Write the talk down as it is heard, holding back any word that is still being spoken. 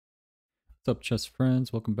What's up, chess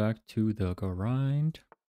friends? Welcome back to the grind.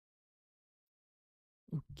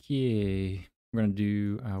 Okay, we're gonna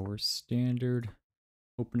do our standard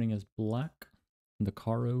opening as black in the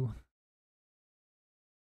Caro.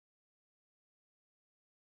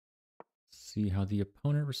 See how the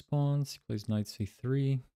opponent responds. He plays knight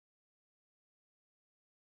c3.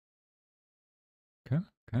 Okay,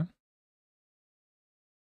 okay.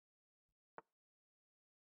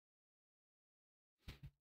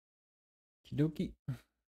 Kidoki.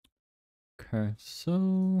 Okay,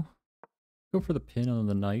 so go for the pin on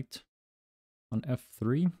the knight on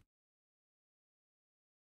f3.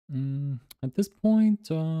 At this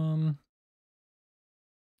point, I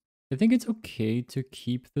think it's okay to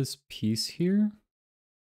keep this piece here,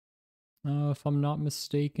 if I'm not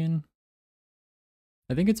mistaken.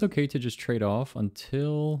 I think it's okay to just trade off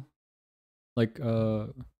until, like,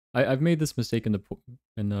 I've made this mistake in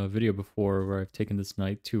the video before where I've taken this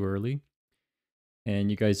knight too early,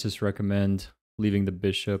 and you guys just recommend leaving the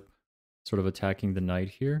bishop sort of attacking the knight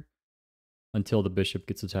here until the bishop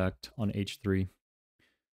gets attacked on h3.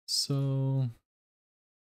 So,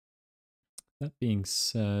 that being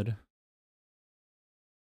said,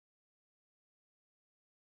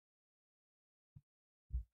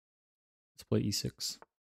 let's play e6.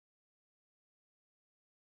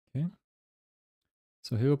 Okay.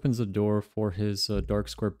 So he opens the door for his dark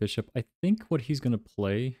square bishop. I think what he's going to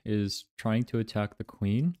play is trying to attack the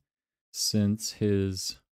queen since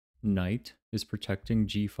his knight is protecting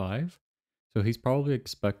g5. So he's probably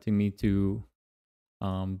expecting me to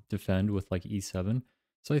defend with like e7.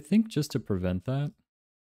 So I think just to prevent that,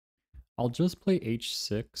 I'll just play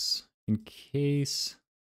h6 in case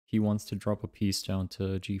he wants to drop a piece down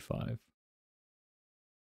to g5.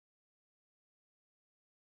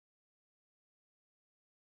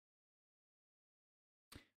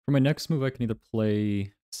 For my next move, I can either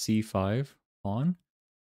play c5 on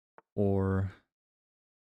or...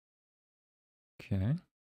 Okay.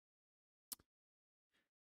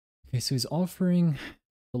 Okay, so he's offering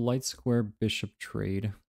the light square bishop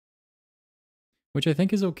trade, which I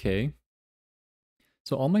think is okay.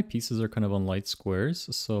 So all my pieces are kind of on light squares,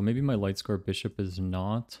 so maybe my light square bishop is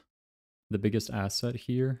not the biggest asset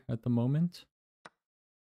here at the moment.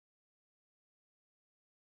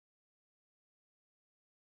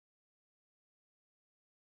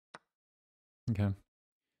 Okay.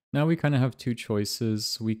 Now we kind of have two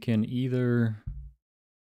choices. We can either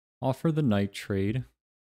offer the knight trade,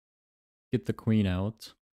 get the queen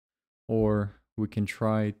out, or we can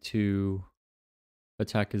try to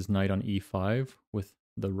attack his knight on e5 with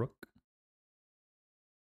the rook.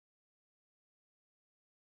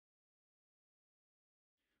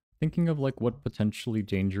 Thinking of like what potentially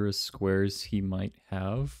dangerous squares he might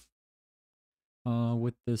have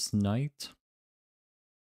with this knight.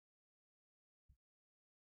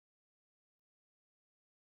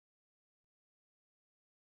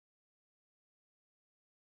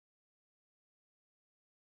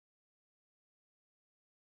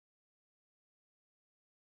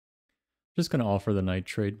 Just gonna offer the knight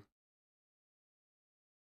trade.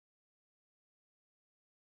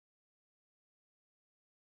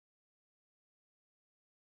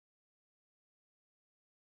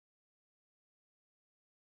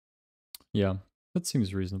 Yeah, that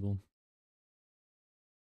seems reasonable.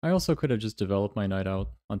 I also could have just developed my knight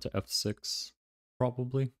out onto f6,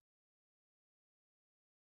 probably.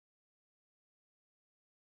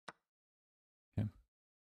 Okay.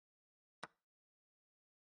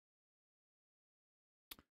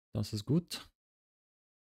 Das ist gut.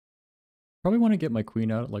 Probably want to get my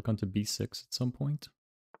queen out like onto b6 at some point.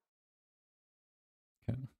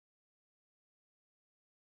 Okay.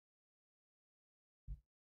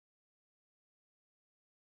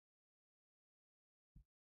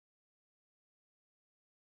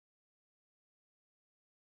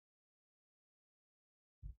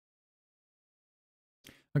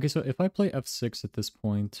 Okay, so if I play f6 at this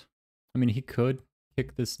point, I mean, he could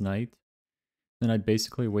kick this knight, then I'd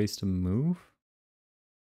basically waste a move.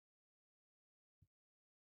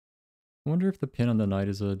 I wonder if the pin on the knight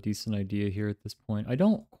is a decent idea here at this point. I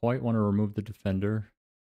don't quite want to remove the defender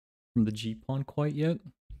from the g-pawn quite yet.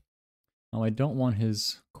 I don't want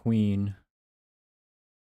his queen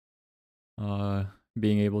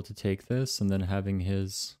being able to take this and then having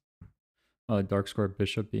his dark square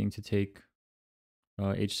bishop being to take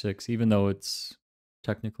h6, even though it's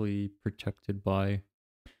technically protected by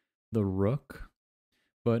the rook.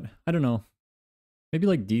 But I don't know. Maybe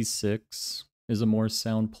like d6 is a more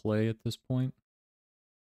sound play at this point.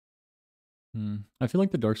 I feel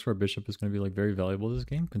like the dark square bishop is going to be like very valuable this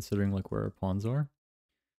game, considering like where our pawns are.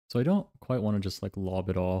 So I don't quite want to just like lob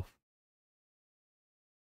it off.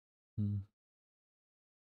 Hmm.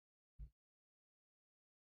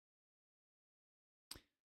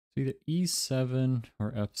 So either e7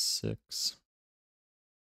 or f6.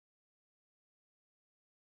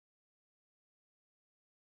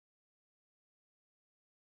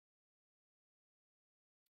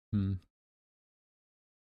 Hmm.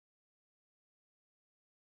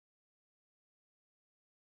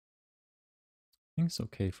 I think it's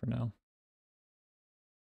okay for now.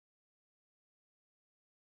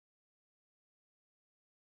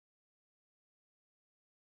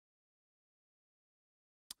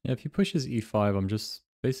 Yeah, if he pushes e5, I'm just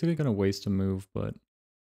basically going to waste a move, but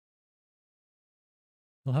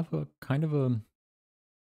he'll have a kind of a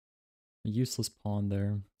useless pawn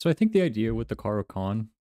there. So I think the idea with the Caro-Kann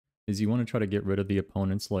is you want to try to get rid of the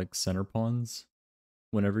opponent's like center pawns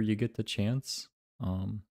whenever you get the chance.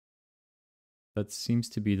 Um, that seems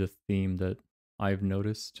to be the theme that I've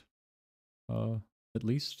noticed, uh, at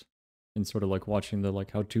least in sort of like watching the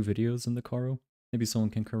like how-to videos in the Caro. Maybe someone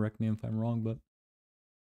can correct me if I'm wrong, but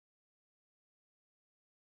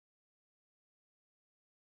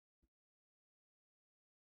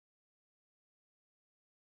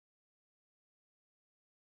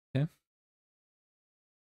okay.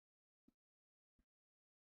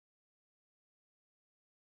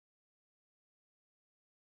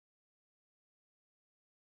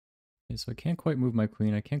 Okay, so I can't quite move my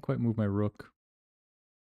queen. I can't quite move my rook.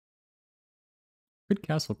 Could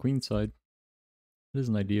castle queenside. That is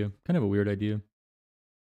an idea. Kind of a weird idea.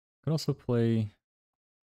 Could also play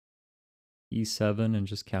e7 and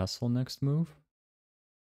just castle next move.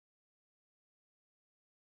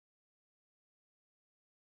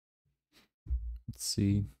 Let's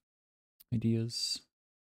see. Ideas.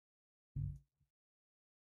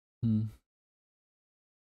 Hmm.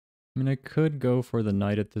 I mean, I could go for the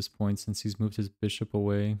knight at this point since he's moved his bishop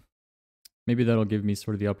away. Maybe that'll give me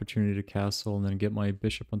sort of the opportunity to castle and then get my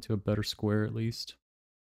bishop onto a better square at least.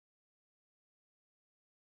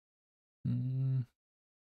 I'm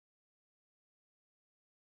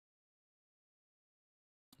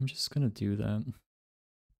just gonna do that.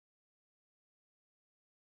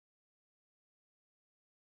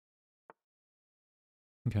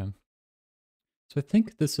 Okay. So I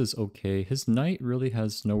think this is okay. His knight really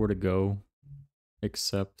has nowhere to go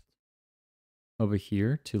except over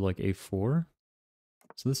here to like a4.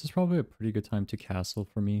 So this is probably a pretty good time to castle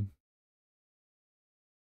for me.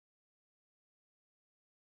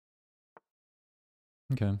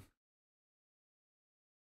 Okay.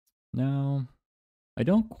 Now, I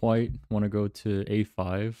don't quite want to go to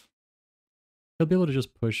a5. He'll be able to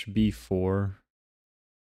just push b4. I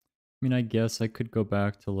mean, I guess I could go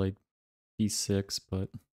back to like b6, but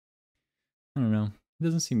I don't know. It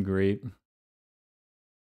doesn't seem great.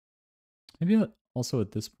 Maybe also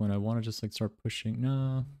at this point I want to just like start pushing.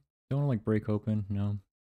 No, don't want to like break open. No.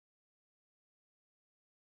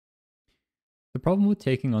 The problem with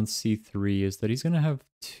taking on c3 is that he's going to have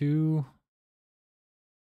two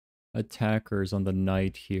attackers on the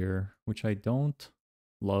knight here, which I don't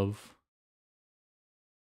love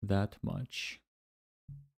that much.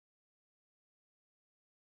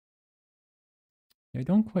 I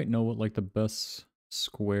don't quite know what like the best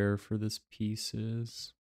square for this piece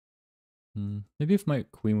is. Maybe if my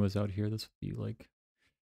queen was out here, this would be like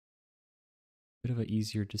a bit of an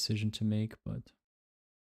easier decision to make, but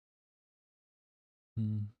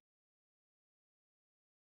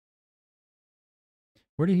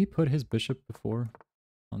where did he put his bishop before?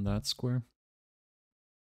 On that square?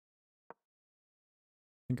 I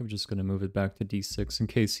think I'm just going to move it back to d6 in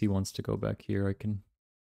case he wants to go back here. I can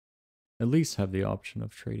at least have the option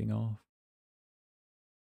of trading off.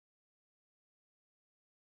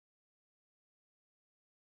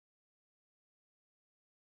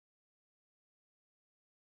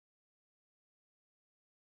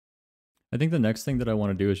 I think the next thing that I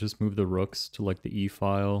want to do is just move the rooks to like the e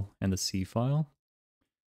file and the c file.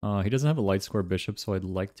 He doesn't have a light square bishop, so I'd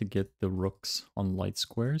like to get the rooks on light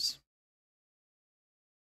squares.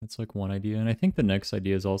 That's like one idea. And I think the next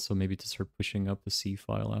idea is also maybe to start pushing up the c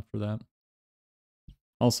file after that.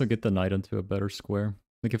 Also get the knight onto a better square.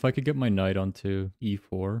 Like if I could get my knight onto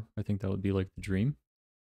e4, I think that would be like the dream.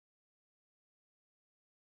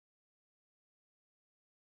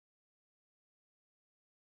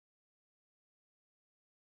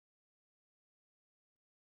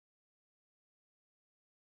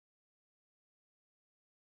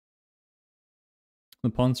 The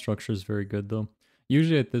pawn structure is very good though.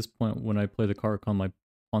 Usually at this point when I play the Caro-Kann, my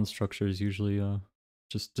pawn structure is usually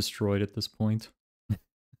just destroyed at this point.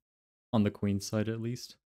 On the queen side at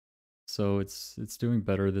least. So it's doing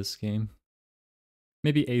better this game.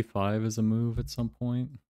 Maybe a5 is a move at some point.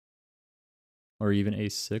 or even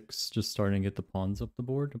a6, just starting to get the pawns up the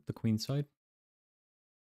board, up the queen side.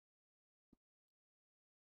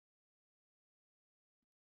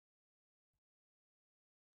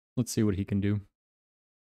 Let's see what he can do.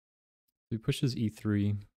 So he pushes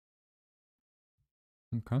e3.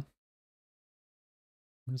 Okay.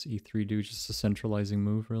 What does e3 do? Just a centralizing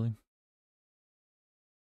move, really?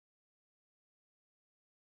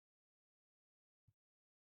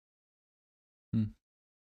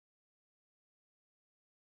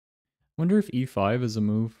 Wonder if e5 is a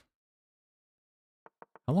move.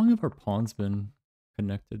 How long have our pawns been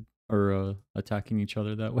connected or attacking each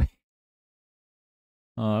other that way?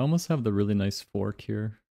 I almost have the really nice fork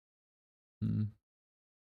here.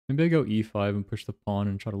 Maybe I go e5 and push the pawn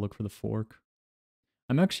and try to look for the fork.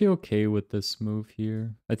 I'm actually okay with this move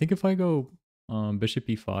here. I think if I go bishop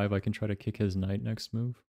e5, I can try to kick his knight next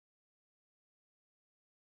move.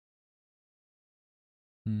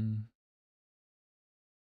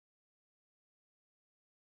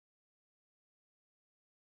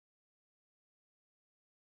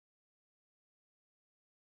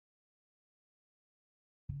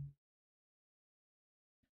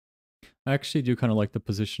 I actually do kind of like the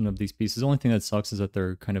position of these pieces. The only thing that sucks is that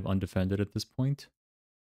they're kind of undefended at this point.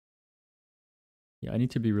 Yeah, I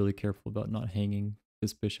need to be really careful about not hanging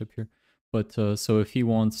this bishop here. But so if he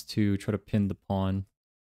wants to try to pin the pawn,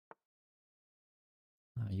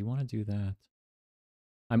 you want to do that.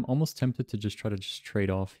 I'm almost tempted to just try to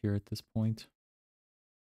trade off here at this point.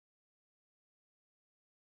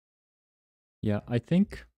 Yeah, I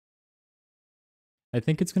think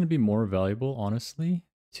it's going to be more valuable, honestly,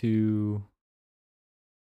 to,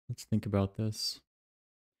 let's think about this,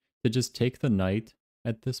 to just take the knight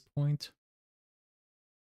at this point.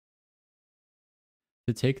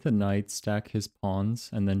 To take the knight, stack his pawns,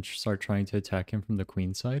 and then start trying to attack him from the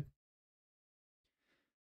queen side.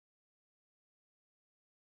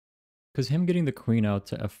 Because him getting the queen out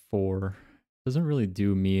to f4 doesn't really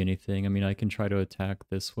do me anything. I mean, I can try to attack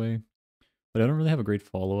this way, but I don't really have a great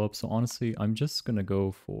follow-up, so honestly, I'm just gonna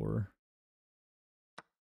go for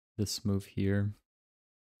this move here.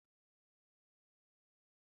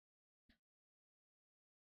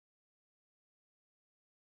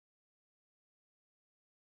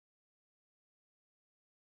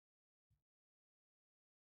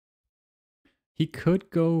 He could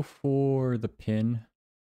go for the pin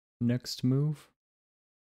next move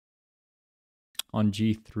on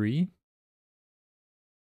g3.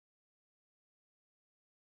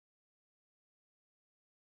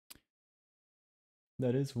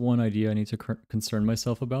 That is one idea I need to concern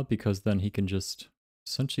myself about, because then he can just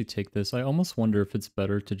essentially take this. I almost wonder if it's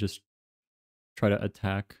better to just try to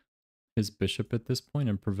attack his bishop at this point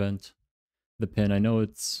and prevent the pin. I know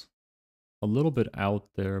it's a little bit out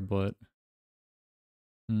there, but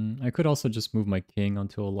I could also just move my king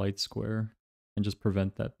onto a light square and just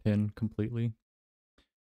prevent that pin completely.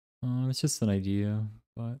 It's just an idea,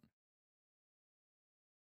 but...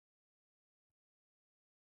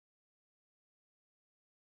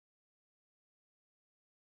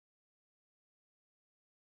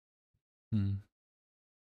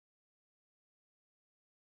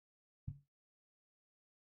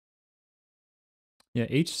 Yeah,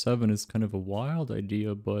 h7 is kind of a wild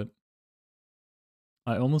idea, but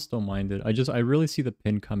I almost don't mind it. I really see the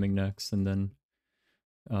pin coming next, and then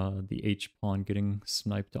the h-pawn getting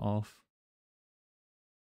sniped off.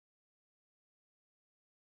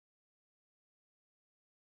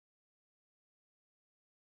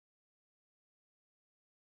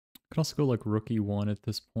 Could also go like rook e1 at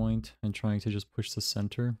this point and trying to just push the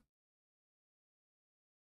center.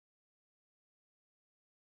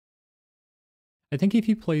 I think if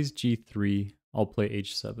he plays g3, I'll play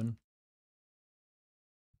h7.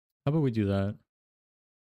 How about we do that?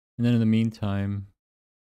 And then in the meantime,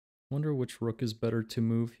 I wonder which rook is better to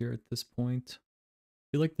move here at this point. I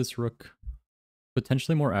feel like this rook,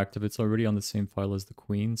 potentially more active. It's already on the same file as the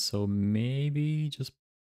queen, so maybe just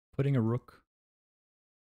putting a rook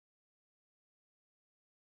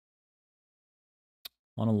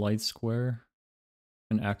on a light square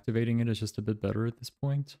and activating it is just a bit better at this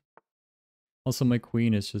point. Also, my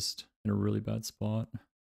queen is just in a really bad spot.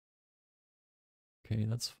 Okay,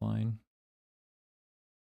 that's fine.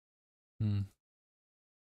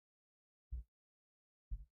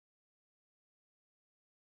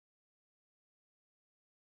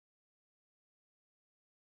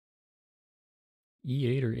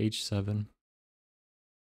 E8 or h7?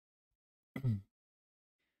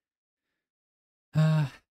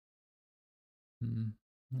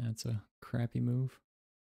 That's a crappy move.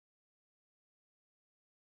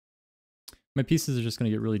 My pieces are just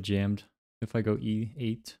going to get really jammed if I go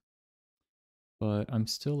e8. but I'm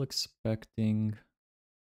still expecting...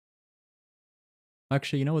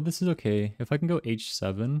 Actually, you know what? This is okay. If I can go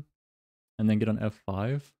h7 and then get on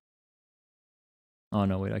f5. Oh,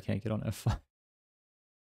 no, wait, I can't get on f5.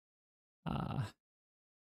 Ah.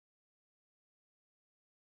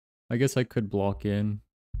 I guess I could block in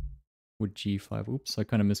with g5. Oops, I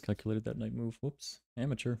kind of miscalculated that knight move. Whoops.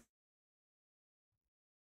 Amateur.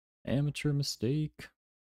 Amateur mistake.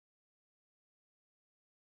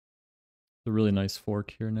 A really nice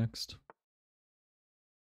fork here next.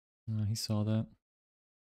 He saw that.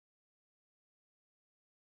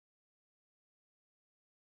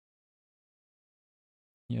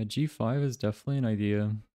 Yeah, g5 is definitely an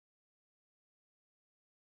idea.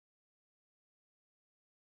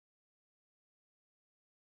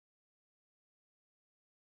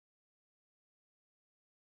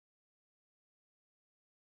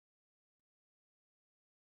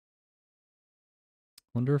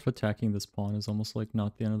 Wonder if attacking this pawn is almost like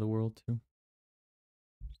not the end of the world too.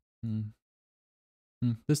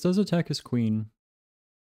 This does attack his queen,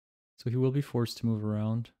 so he will be forced to move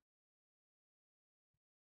around.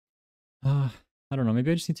 I don't know,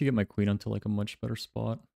 maybe I just need to get my queen onto like a much better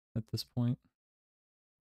spot at this point.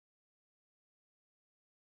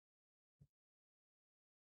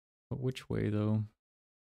 But which way though?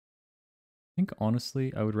 I think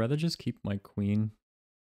honestly, I would rather just keep my queen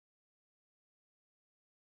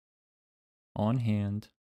on hand.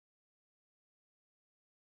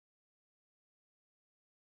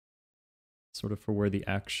 Sort of for where the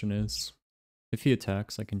action is. If he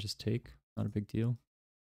attacks, I can just take. Not a big deal.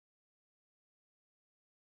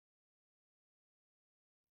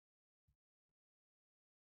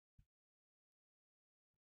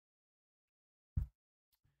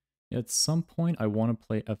 Yeah, at some point, I want to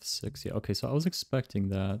play f6. Yeah, okay, so I was expecting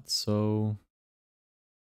that. So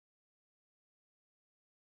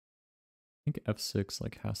I think f6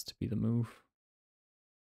 like has to be the move.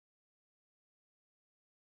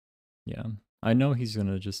 Yeah, I know he's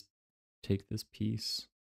gonna just take this piece.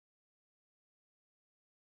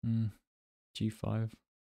 G5.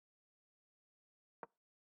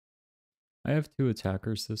 I have two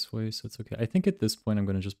attackers this way, so it's okay. I think at this point I'm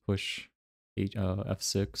gonna just push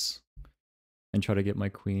f6 and try to get my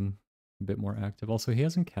queen a bit more active. Also, he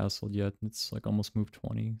hasn't castled yet. It's like almost move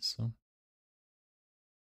 20, so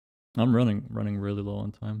I'm running really low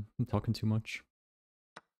on time. I'm talking too much.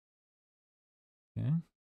 Okay.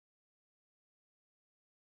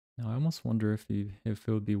 Now I almost wonder if it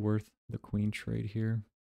would be worth the queen trade here.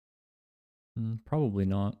 Probably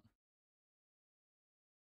not.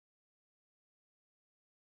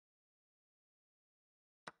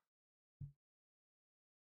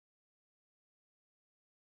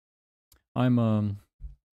 I'm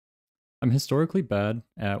historically bad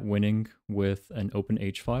at winning with an open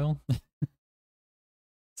H file.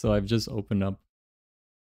 So I've just opened up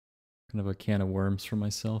kind of a can of worms for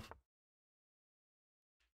myself.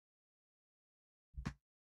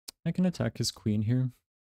 I can attack his queen here.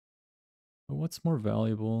 But what's more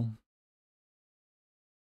valuable?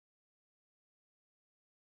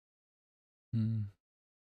 I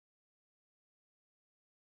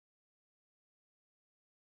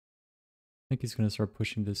think he's going to start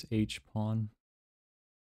pushing this H pawn.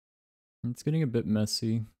 It's getting a bit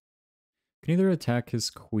messy. Can either attack his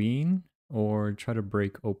queen or try to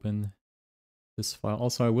break open this file.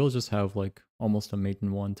 Also, I will just have like almost a mate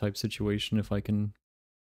in one type situation if I can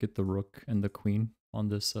get the rook and the queen on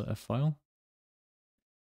this F file.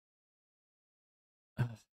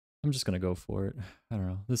 I'm just going to go for it. I don't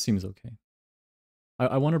know. This seems okay.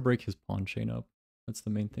 I want to break his pawn chain up. That's the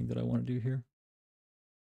main thing that I want to do here.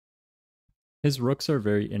 His rooks are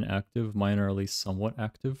very inactive. Mine are at least somewhat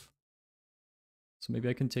active. So maybe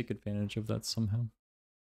I can take advantage of that somehow.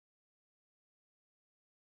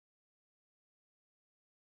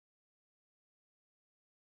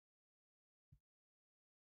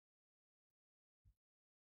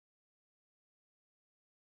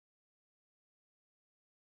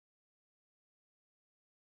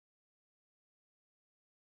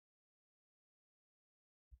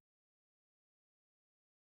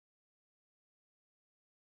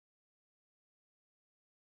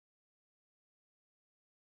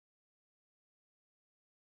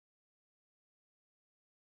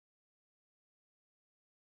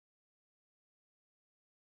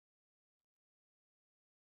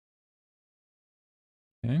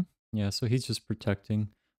 Okay. Yeah, so he's just protecting.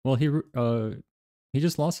 Well, he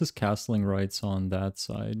just lost his castling rights on that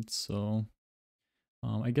side, so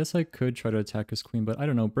I guess I could try to attack his queen, but I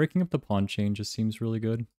don't know. Breaking up the pawn chain just seems really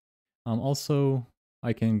good. Also,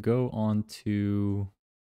 I can go on to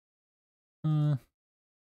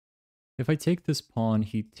If I take this pawn,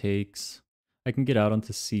 he takes... I can get out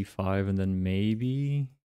onto c5 and then maybe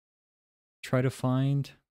try to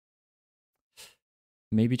find...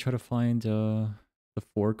 Maybe try to find the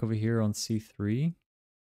fork over here on c3.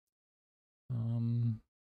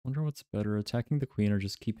 Wonder what's better, attacking the queen or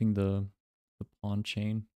just keeping the pawn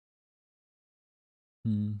chain.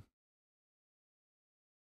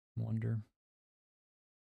 Wonder.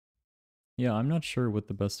 Yeah, I'm not sure what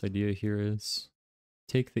the best idea here is.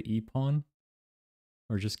 Take the e-pawn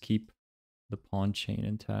or just keep the pawn chain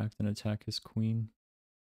intact and attack his queen.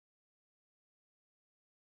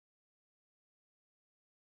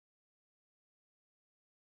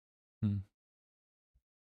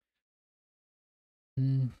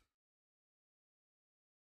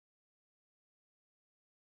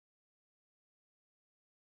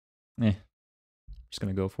 Just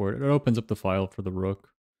gonna go for it. It opens up the file for the rook.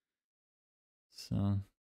 So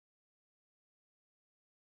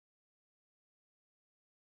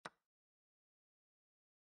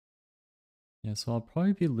yeah, so I'll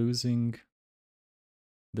probably be losing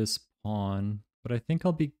this pawn, but I think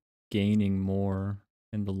I'll be gaining more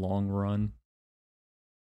in the long run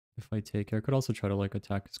if I take it. I could also try to like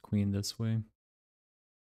attack his queen this way.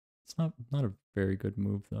 It's not a very good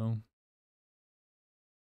move though.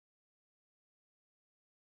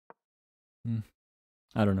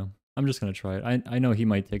 I don't know. I'm just gonna try it. I know he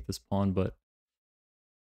might take this pawn, but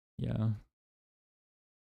yeah.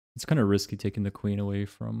 It's kind of risky taking the queen away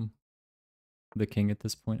from the king at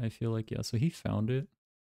this point, I feel like. Yeah, so he found it.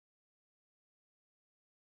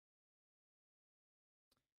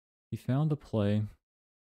 He found the play.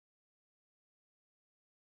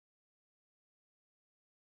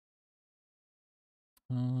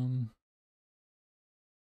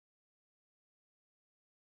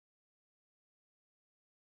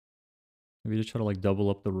 Maybe just try to like double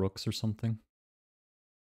up the rooks or something.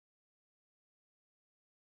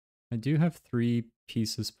 I do have 3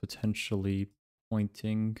 pieces potentially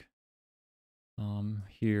pointing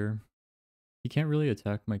here. He can't really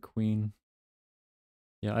attack my queen.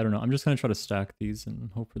 Yeah, I don't know. I'm just gonna try to stack these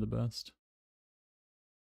and hope for the best.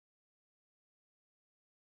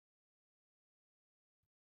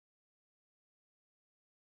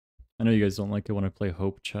 I know you guys don't like it when I play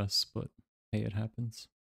hope chess, but hey, it happens.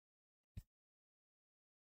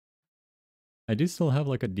 I do still have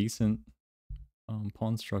like a decent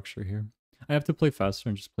pawn structure here. I have to play faster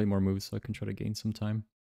and just play more moves so I can try to gain some time.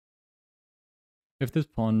 If this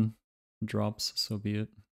pawn drops, so be it.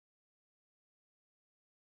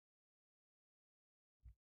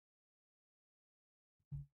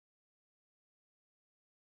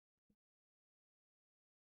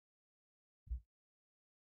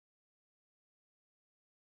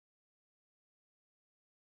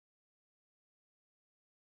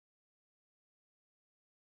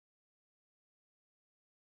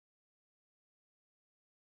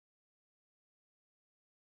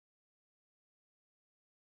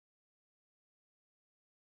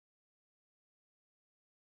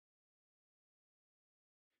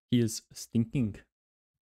 He is stinking.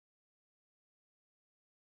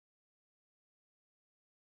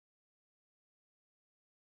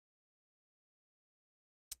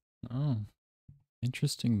 Oh,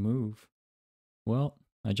 interesting move. Well,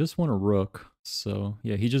 I just want a rook, so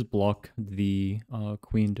yeah, he just blocked the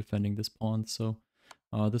queen defending this pawn, so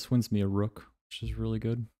this wins me a rook, which is really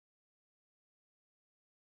good.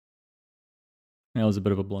 That was a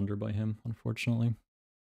bit of a blunder by him, unfortunately.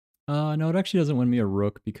 No, it actually doesn't win me a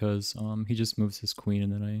rook because he just moves his queen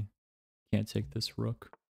and then I can't take this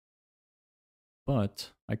rook.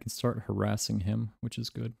 But I can start harassing him, which is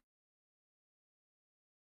good.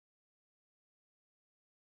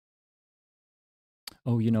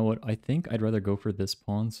 Oh, you know what? I think I'd rather go for this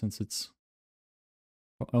pawn since it's...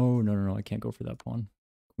 Oh, no, I can't go for that pawn.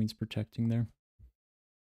 Queen's protecting there.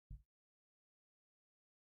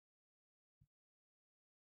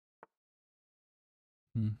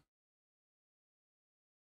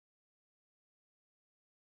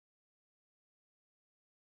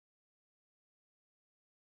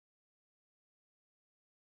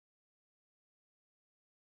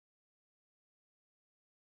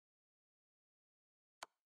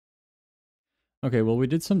 Okay, well, we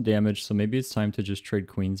did some damage, so maybe it's time to just trade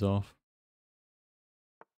queens off.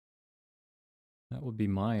 That would be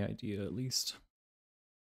my idea, at least.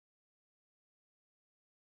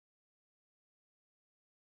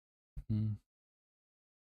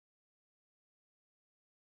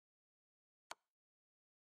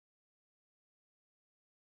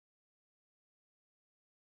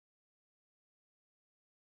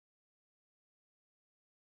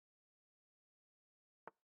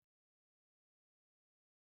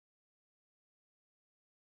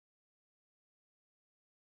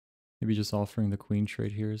 Maybe just offering the queen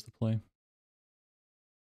trade here is the play.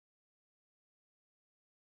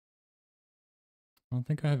 I don't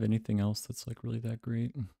think I have anything else that's like really that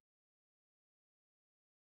great.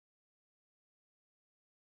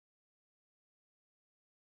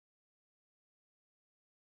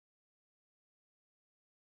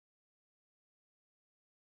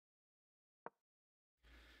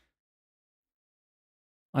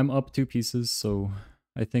 I'm up 2 pieces, so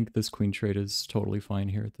I think this queen trade is totally fine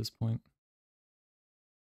here at this point.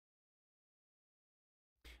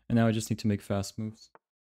 And now I just need to make fast moves.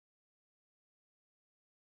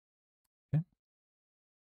 Okay.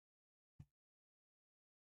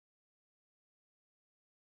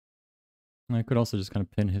 I could also just kind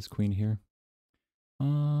of pin his queen here.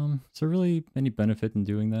 Is there really any benefit in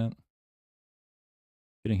doing that?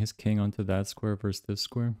 Getting his king onto that square versus this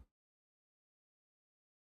square?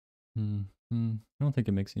 I don't think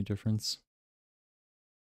it makes any difference.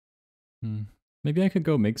 Maybe I could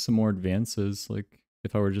go make some more advances, like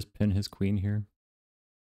if I were to just pin his queen here.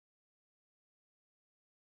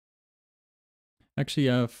 Actually,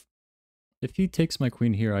 yeah, if he takes my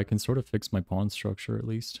queen here, I can sort of fix my pawn structure at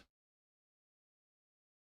least.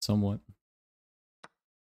 Somewhat.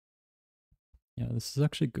 Yeah, this is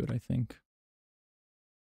actually good, I think.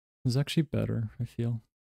 This is actually better, I feel.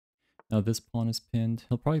 Now this pawn is pinned.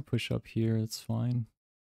 He'll probably push up here, it's fine.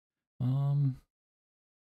 I'll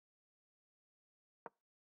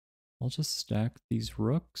just stack these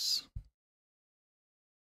rooks.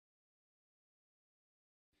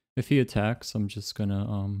 If he attacks, I'm just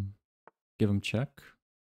gonna give him check.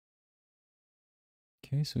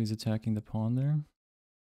 Okay, so he's attacking the pawn there.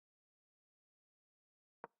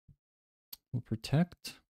 We'll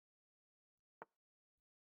protect.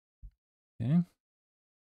 Okay.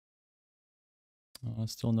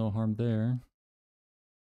 Still no harm there.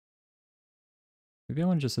 Maybe I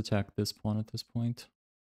want to just attack this pawn at this point.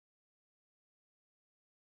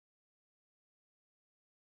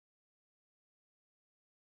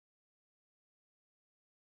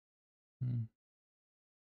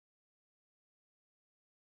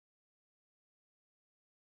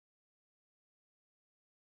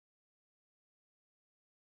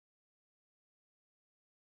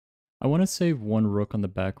 I want to save one rook on the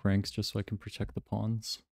back ranks just so I can protect the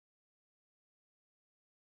pawns.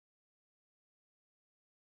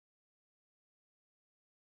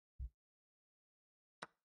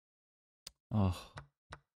 Oh,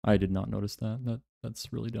 I did not notice that.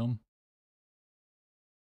 That's really dumb.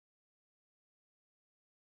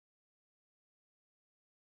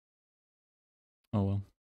 Oh well.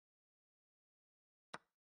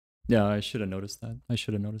 Yeah, I should have noticed that.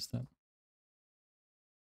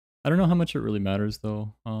 I don't know how much it really matters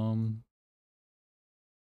though.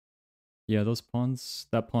 Yeah, those pawns,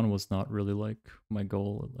 that pawn was not really like my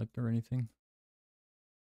goal like or anything.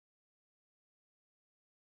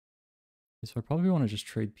 So I probably want to just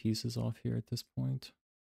trade pieces off here at this point.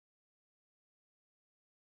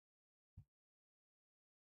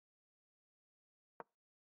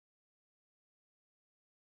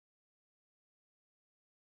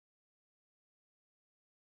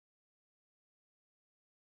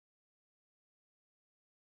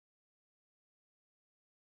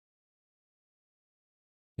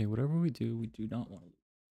 Okay, whatever we do not want to lose.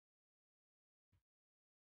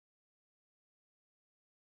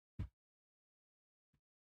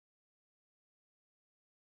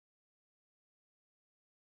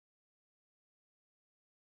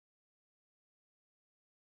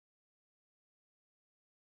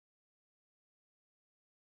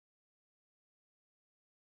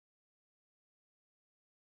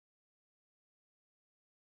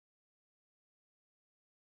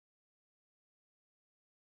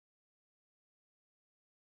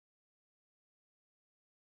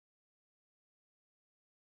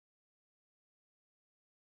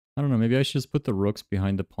 I don't know, maybe I should just put the rooks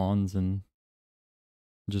behind the pawns and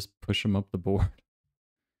just push them up the board.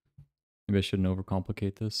 Maybe I shouldn't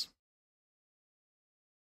overcomplicate this.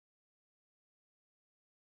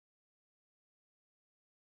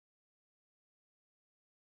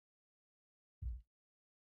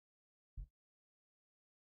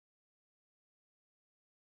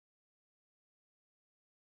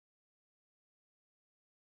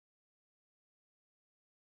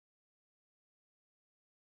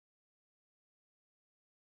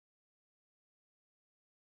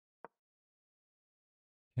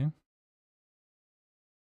 Okay.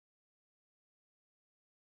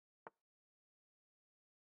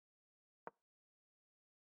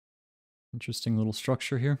 Interesting little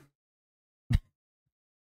structure here.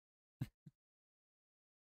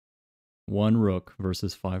 One rook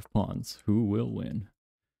versus 5 pawns. Who will win?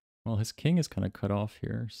 Well, his king is kind of cut off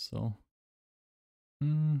here, so...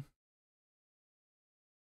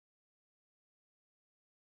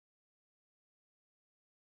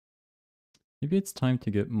 Maybe it's time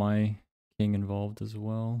to get my king involved as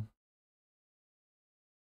well.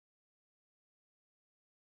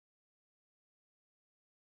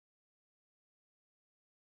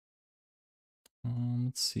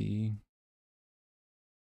 Let's see.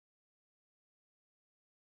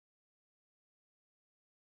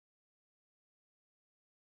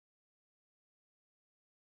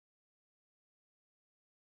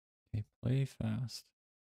 Okay, play fast.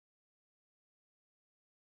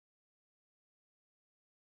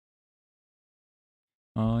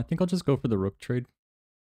 I think I'll just go for the rook trade.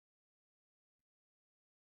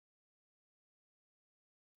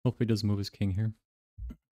 Hopefully he does move his king here.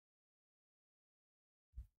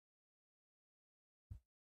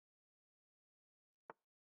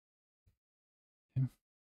 Okay.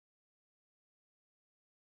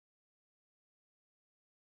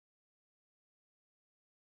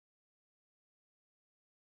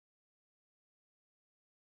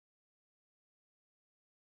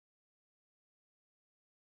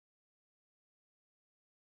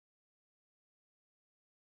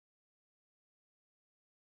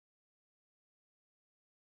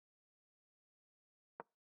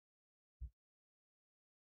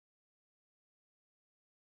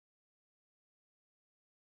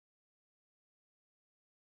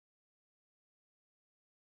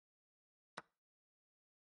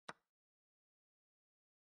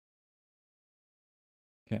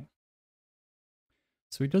 Okay.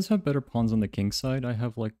 So he does have better pawns on the king side. I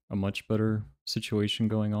have like a much better situation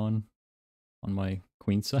going on my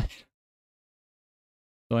queen side.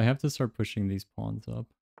 So I have to start pushing these pawns up.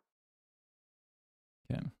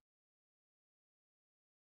 Okay.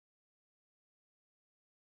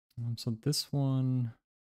 So this one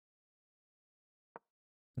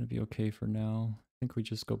gonna be okay for now. I think we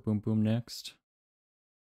just go boom boom next.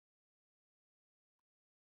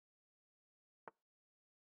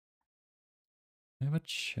 I have a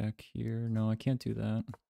check here. No, I can't do that.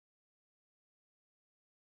 I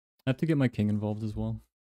have to get my king involved as well.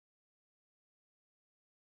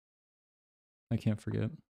 I can't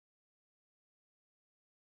forget.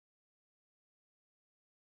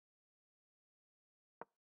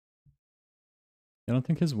 I don't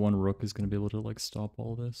think his one rook is going to be able to like stop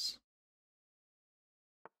all this.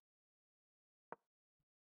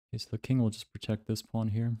 Okay, so the king will just protect this pawn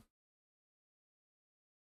here.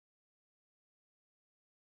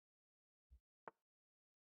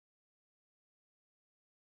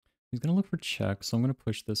 He's going to look for check, so I'm going to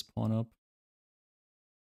push this pawn up.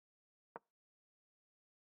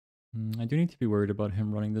 I do need to be worried about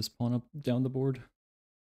him running this pawn up down the board.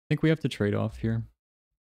 I think we have to trade off here.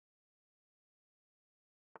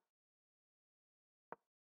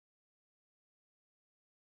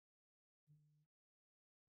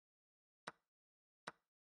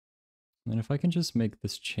 And if I can just make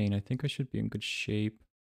this chain, I think I should be in good shape.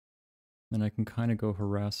 Then I can kind of go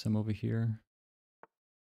harass him over here.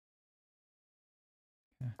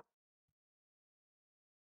 Okay.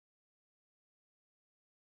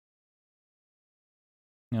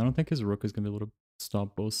 Yeah, I don't think his rook is going to be able to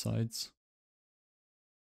stop both sides.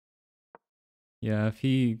 Yeah, if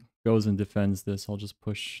he goes and defends this, I'll just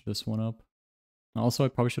push this one up. Also, I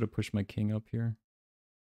probably should have pushed my king up here.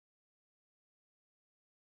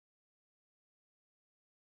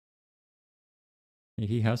 Yeah,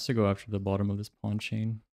 he has to go after the bottom of this pawn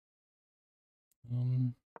chain.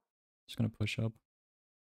 Just gonna push up.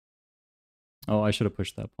 Oh, I should have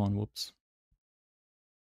pushed that pawn, whoops.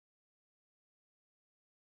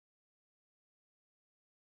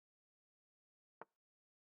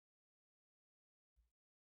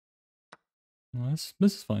 No, this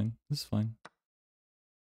is fine. This is fine.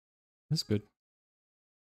 This is good.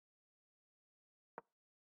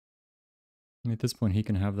 I mean, at this point, he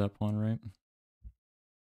can have that pawn, right?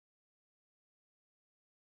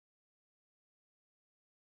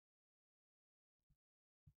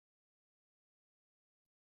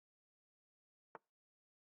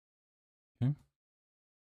 Okay.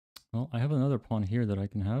 Well, I have another pawn here that I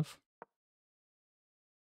can have.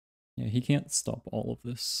 Yeah, he can't stop all of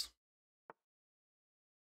this.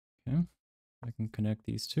 Okay. I can connect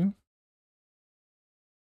these two.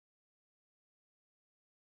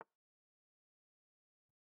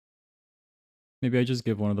 Maybe I just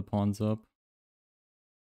give one of the pawns up.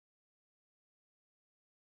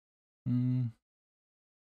 You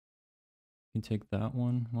can take that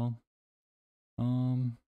one. Well,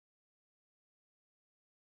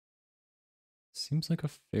 seems like a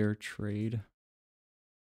fair trade.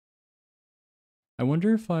 I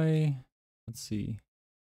wonder if let's see.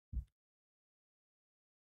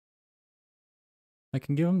 I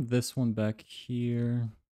can give him this one back here.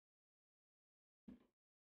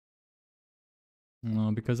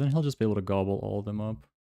 No, because then he'll just be able to gobble all of them up.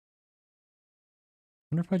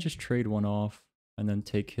 I wonder if I just trade one off and then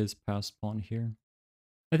take his passed pawn here.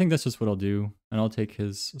 I think that's just what I'll do. And I'll take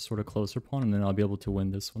his sort of closer pawn and then I'll be able to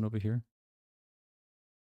win this one over here.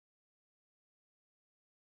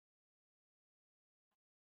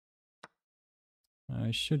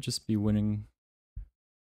 I should just be winning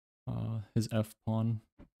his f pawn,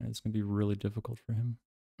 and it's going to be really difficult for him.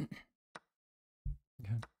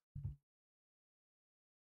 Okay.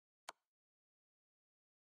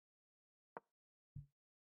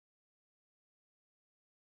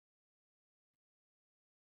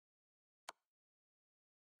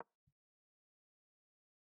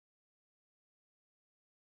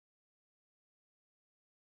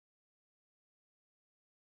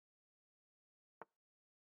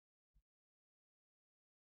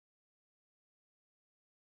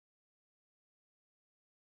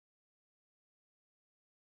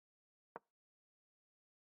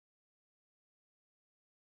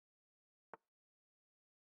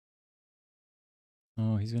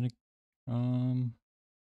 Oh, he's going to...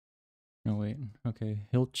 No, wait. Okay,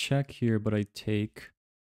 he'll check here, but I take...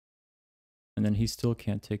 And then he still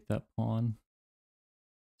can't take that pawn.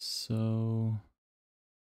 So...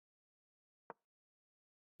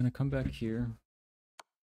 I'm going to come back here.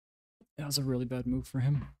 That was a really bad move for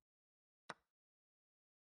him.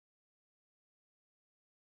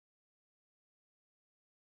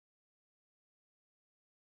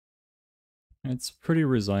 It's pretty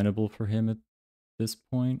resignable for him at this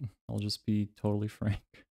point. I'll just be totally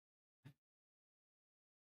frank.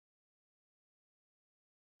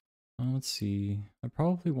 Let's see. I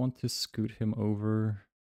probably want to scoot him over.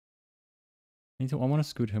 I want to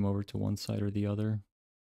scoot him over to one side or the other.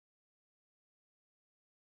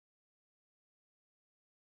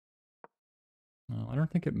 I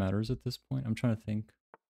don't think it matters at this point. I'm trying to think.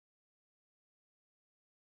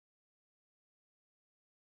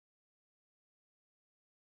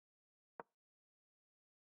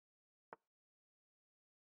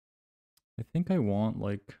 I think I want,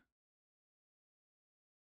 like...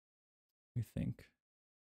 Let me think.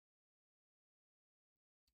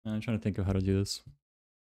 I'm trying to think of how to do this.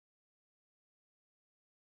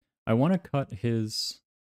 I want to cut his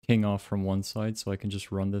king off from one side so I can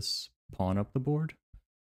just run this pawn up the board.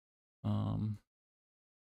 I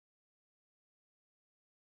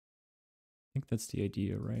think that's the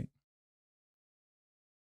idea, right?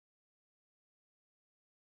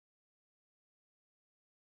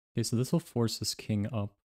 Okay, so this will force this king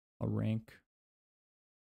up a rank.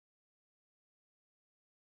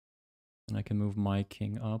 And I can move my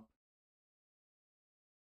king up.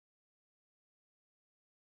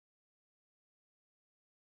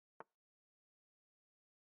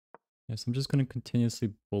 Yes, I'm just going to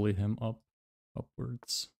continuously bully him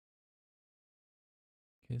upwards.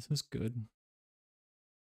 Okay, this is good.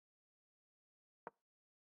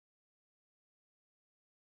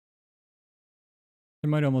 There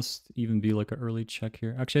might almost even be like an early check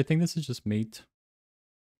here. Actually, I think this is just mate.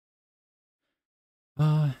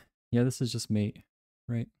 Yeah, this is just mate,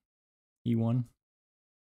 right? E1.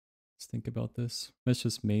 Let's think about this. Let's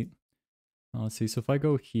just mate. Let's see, so if I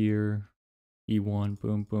go here, E1,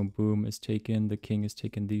 boom, boom, boom is taken. The king is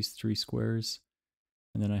taken these 3 squares.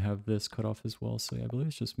 And then I have this cut off as well. So yeah, I believe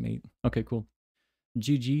it's just mate. Okay, cool.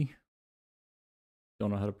 GG. Don't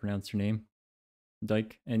know how to pronounce your name.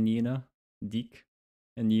 Dyke and Nina. Deek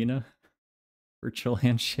and Nina. Virtual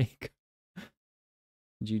handshake.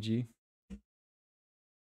 GG.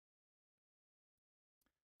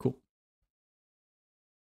 Cool.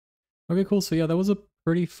 Okay, cool. So yeah, that was a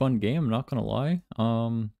pretty fun game, I'm not gonna lie.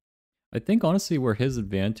 I think honestly where his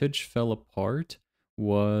advantage fell apart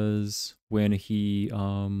was when he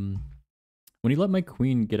let my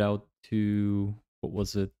queen get out to, what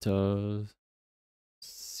was it,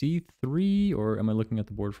 C3, or am I looking at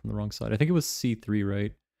the board from the wrong side? I think it was C3,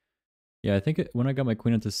 right? Yeah, I think when I got my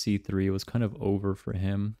queen into C3, it was kind of over for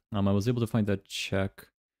him. I was able to find that check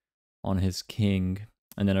on his king,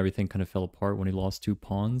 and then everything kind of fell apart when he lost 2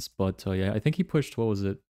 pawns. But yeah, I think he pushed, what was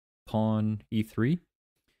it, pawn E3?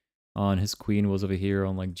 And his queen was over here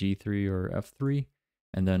on like G3 or F3.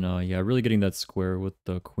 And then, yeah, really getting that square with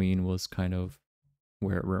the queen was kind of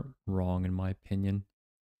where it went wrong, in my opinion.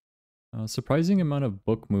 Surprising amount of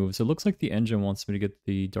book moves. It looks like the engine wants me to get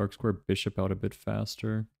the dark square bishop out a bit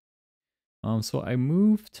faster. So I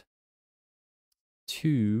moved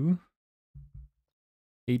to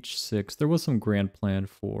H6. There was some grand plan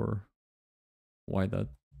for why that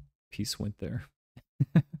piece went there.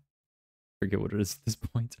 Forget what it is at this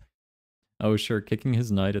point. Oh, sure, kicking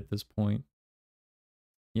his knight at this point.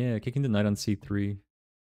 Yeah, kicking the knight on c3.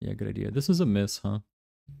 Yeah, good idea. This is a miss, huh?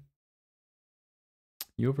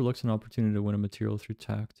 You overlooked an opportunity to win a material through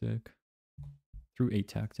tactic. Through a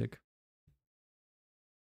tactic.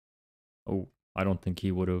 Oh, I don't think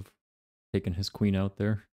he would have taken his queen out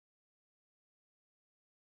there.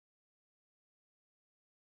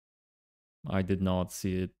 I did not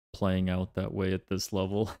see it playing out that way at this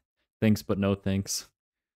level. Thanks, but no thanks.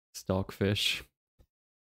 Stockfish.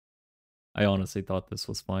 I honestly thought this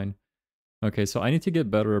was fine. Okay, so I need to get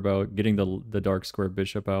better about getting the dark square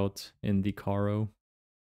bishop out in the Caro.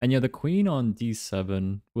 And yeah, the queen on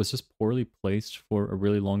d7 was just poorly placed for a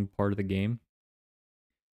really long part of the game.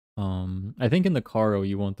 I think in the Caro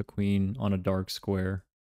you want the queen on a dark square.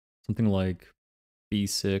 Something like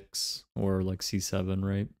b6 or like c7,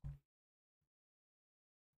 right?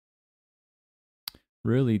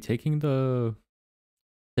 Really, taking the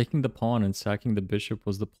pawn and sacking the bishop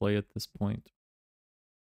was the play at this point.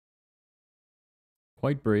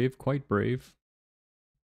 Quite brave, quite brave.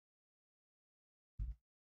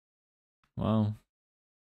 Wow.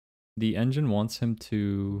 The engine wants him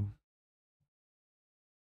to...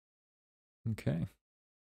 Okay.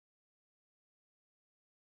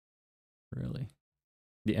 Really?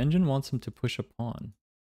 The engine wants him to push a pawn.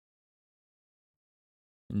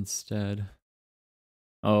 Instead.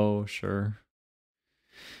 Oh, sure.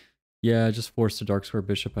 Yeah, just force the dark square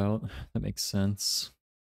bishop out. That makes sense.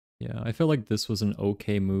 Yeah, I feel like this was an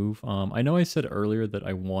okay move. I know I said earlier that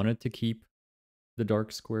I wanted to keep the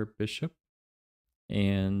dark square bishop,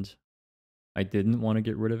 and I didn't want to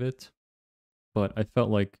get rid of it, but I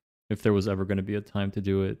felt like if there was ever going to be a time to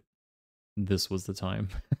do it, this was the time.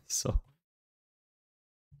 So,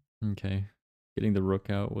 okay. Getting the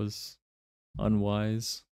rook out was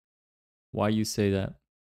unwise. Why you say that?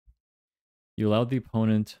 You allowed the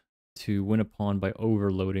opponent to win a pawn by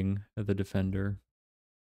overloading the defender.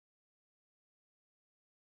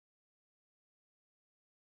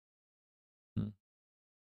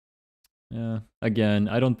 Yeah. Again,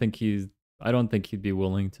 I don't think he'd be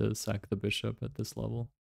willing to sack the bishop at this level.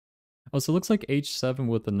 Oh, so it looks like h7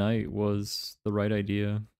 with the knight was the right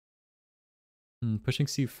idea. Pushing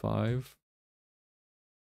c5.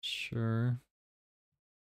 Sure.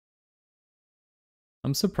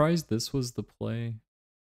 I'm surprised this was the play.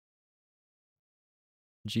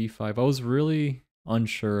 g5. I was really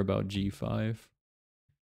unsure about g5.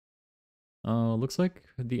 Oh, looks like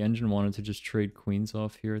the engine wanted to just trade queens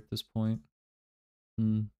off here at this point.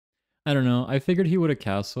 I don't know. I figured he would have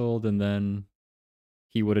castled and then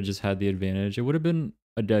he would have just had the advantage. It would have been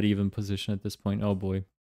a dead even position at this point. Oh boy.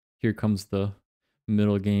 Here comes the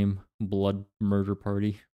middle game blood murder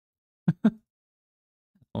party.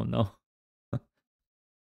 Oh no.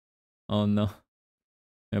 Oh no.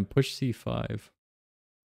 And push c5.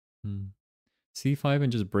 c5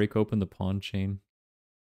 and just break open the pawn chain.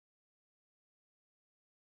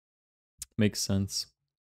 Makes sense.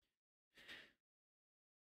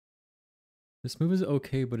 This move is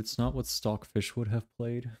okay, but it's not what Stockfish would have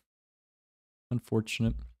played.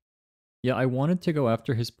 Unfortunate. Yeah, I wanted to go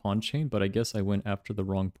after his pawn chain, but I guess I went after the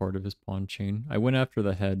wrong part of his pawn chain. I went after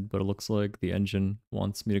the head, but it looks like the engine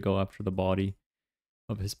wants me to go after the body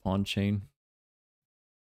of his pawn chain.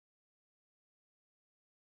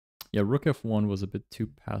 Yeah, rook f1 was a bit too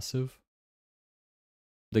passive.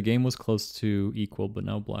 The game was close to equal, but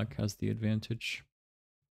now black has the advantage.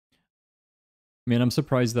 Man, I'm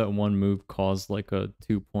surprised that one move caused like a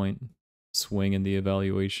 2-point swing in the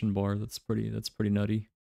evaluation bar. That's pretty nutty.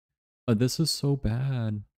 This is so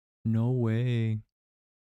bad. No way.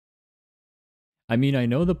 I mean, I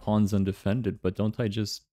know the pawn's undefended, but don't I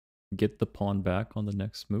just get the pawn back on the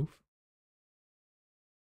next move?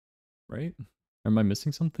 Right? Am I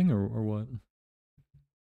missing something or what?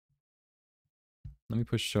 Let me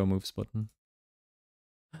push show moves button.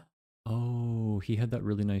 Oh, he had that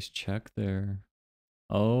really nice check there.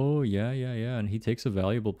 Oh, yeah. And he takes a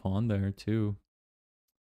valuable pawn there too.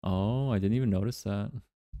 Oh, I didn't even notice that.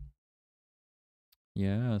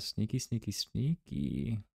 Yeah, sneaky.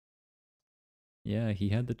 Yeah, he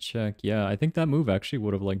had the check. Yeah, I think that move actually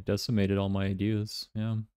would have like decimated all my ideas.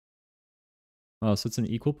 Yeah. Wow, so it's an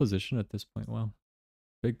equal position at this point. Wow.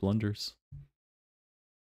 Big blunders.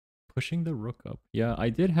 Pushing the rook up. Yeah, I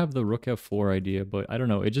did have the rook f4 idea, but I don't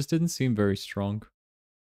know. It just didn't seem very strong.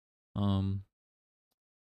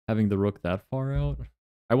 Having the rook that far out.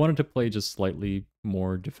 I wanted to play just slightly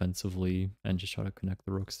more defensively and just try to connect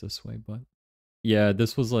the rooks this way, but yeah,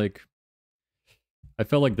 this was like... I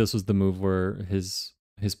felt like this was the move where his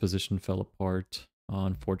his position fell apart,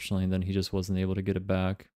 unfortunately, and then he just wasn't able to get it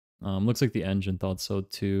back. Looks like the engine thought so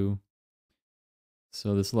too.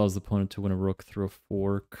 So this allows the opponent to win a rook through a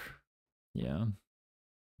fork. Yeah.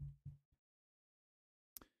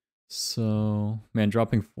 So, man,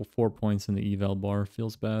 dropping 4 points in the eval bar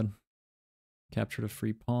feels bad. Captured a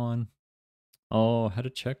free pawn. Oh, had a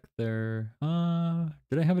check there.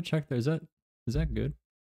 Did I have a check there? Is that good?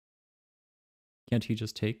 Can't he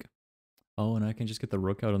just take? Oh, and I can just get the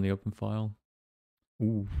rook out on the open file.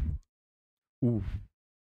 Ooh. Ooh.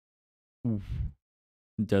 Ooh.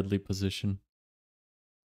 Deadly position.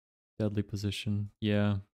 Deadly position.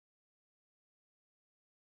 Yeah.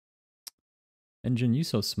 Engine, you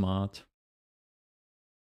so smart.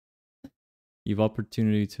 You've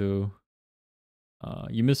opportunity to...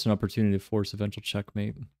 you missed an opportunity to force eventual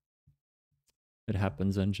checkmate. It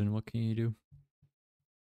happens, Engine. What can you do?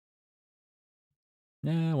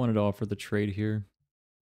 Yeah, I wanted to offer the trade here.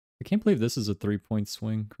 I can't believe this is a 3-point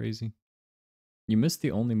swing. Crazy. You missed the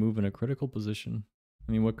only move in a critical position.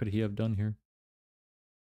 I mean, what could he have done here?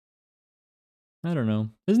 I don't know.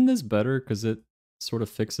 Isn't this better because it sort of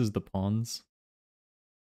fixes the pawns?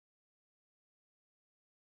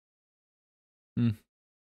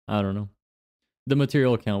 I don't know. The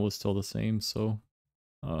material count was still the same, so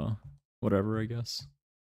whatever, I guess.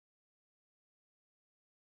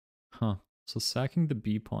 Huh. So sacking the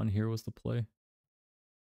B pawn here was the play.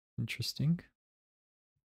 Interesting.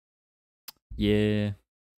 Yeah.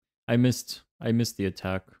 I missed the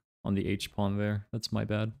attack on the H pawn there. That's my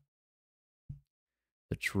bad.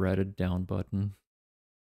 The dreaded down button.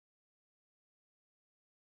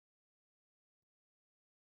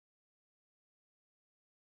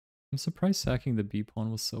 I'm surprised sacking the B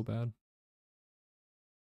pawn was so bad.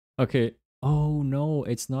 Okay. Oh no,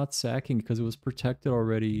 it's not sacking because it was protected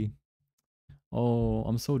already. Oh,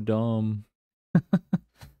 I'm so dumb.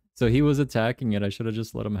 So he was attacking it. I should have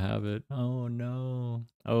just let him have it. Oh no.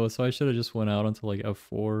 Oh, so I should have just went out until like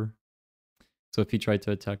f4. So if he tried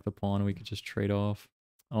to attack the pawn, we could just trade off.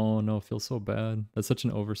 Oh no, it feels so bad. That's such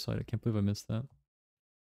an oversight. I can't believe I missed that.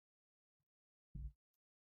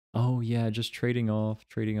 Oh yeah, just trading off,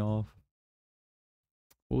 trading off.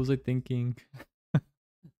 What was I thinking?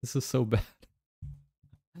 This is so bad.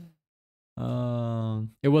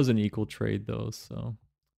 It was an equal trade though, so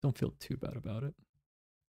don't feel too bad about it.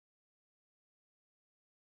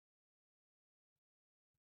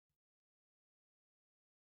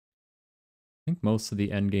 I think most of the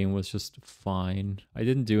endgame was just fine. I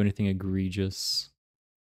didn't do anything egregious.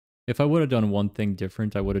 If I would have done one thing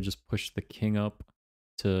different, I would have just pushed the king up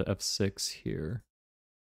to f6 here.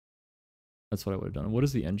 That's what I would have done. What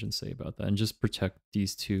does the engine say about that? And just protect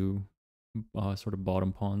these two sort of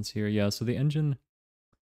bottom pawns here. Yeah, so the engine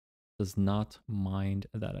does not mind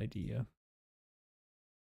that idea.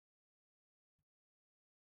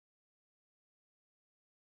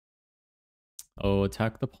 Oh,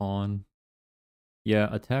 attack the pawn. Yeah,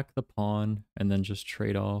 attack the pawn and then just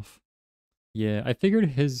trade off. Yeah, I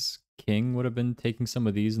figured his king would have been taking some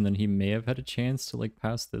of these and then he may have had a chance to like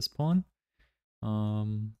pass this pawn. I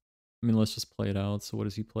mean, let's just play it out. So what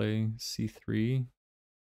does he play? C3.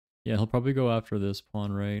 Yeah, he'll probably go after this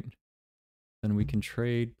pawn, right? Then we can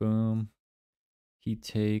trade. Boom. He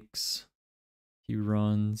takes. He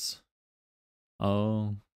runs.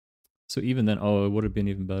 Oh. So even then, oh, it would have been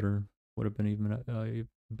even better. Would have been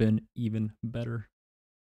even better.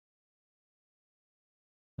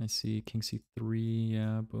 I see king c3.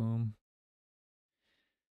 Yeah, boom.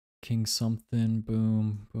 King something.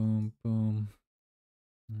 Boom, boom, boom.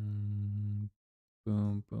 Boom,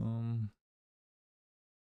 boom.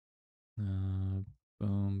 Boom,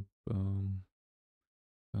 boom.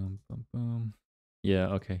 Boom, boom, boom. Yeah,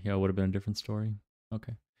 okay. Yeah, it would have been a different story.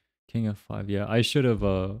 Okay. King f5. Yeah, I should have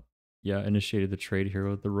initiated the trade here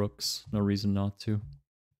with the rooks. No reason not to.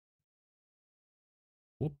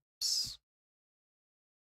 Whoops.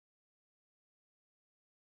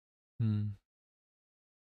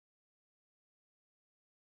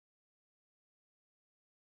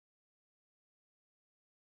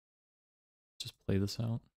 Just play this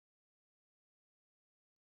out.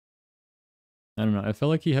 I don't know. I felt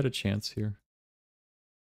like he had a chance here.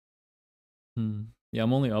 Yeah,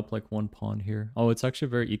 I'm only up like 1 pawn here. Oh, it's actually a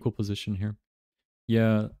very equal position here.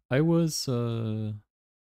 Yeah, I was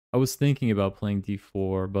thinking about playing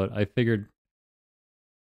d4, but I figured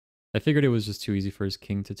it was just too easy for his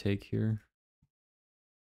king to take here.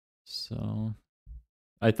 So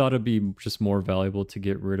I thought it'd be just more valuable to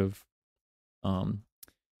get rid of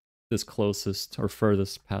this closest or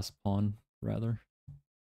furthest past pawn, rather.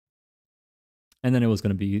 And then it was going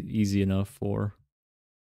to be easy enough for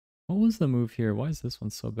What was the move here? Why is this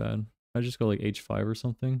one so bad? I just go like h5 or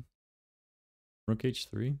something. Rook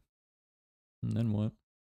h3. And then what?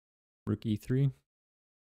 Rook e3.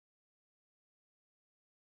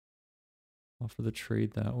 Offer the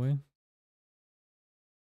trade that way.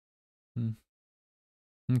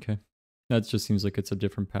 Okay. That just seems like it's a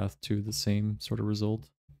different path to the same sort of result.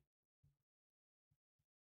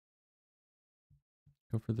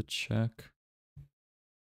 Go for the check.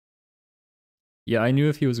 Yeah, I knew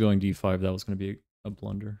if he was going d5, that was going to be a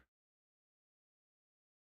blunder.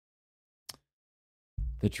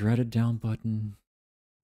 The dreaded down button.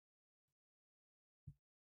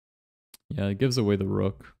 Yeah, it gives away the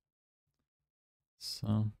rook.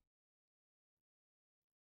 So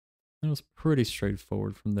it was pretty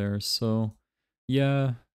straightforward from there. So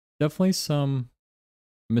yeah, definitely some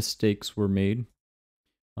mistakes were made.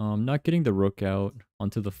 Not getting the rook out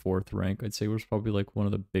onto the 4th rank, I'd say was probably like one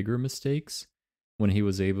of the bigger mistakes when he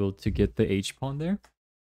was able to get the h-pawn there.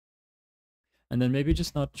 And then maybe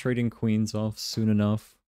just not trading queens off soon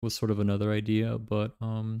enough was sort of another idea. But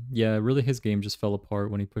yeah, really his game just fell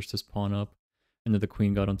apart when he pushed his pawn up. And then the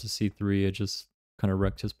queen got onto c3. It just kind of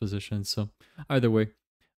wrecked his position. So either way,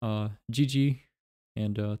 GG.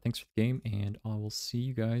 And thanks for the game. And I will see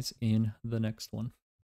you guys in the next one.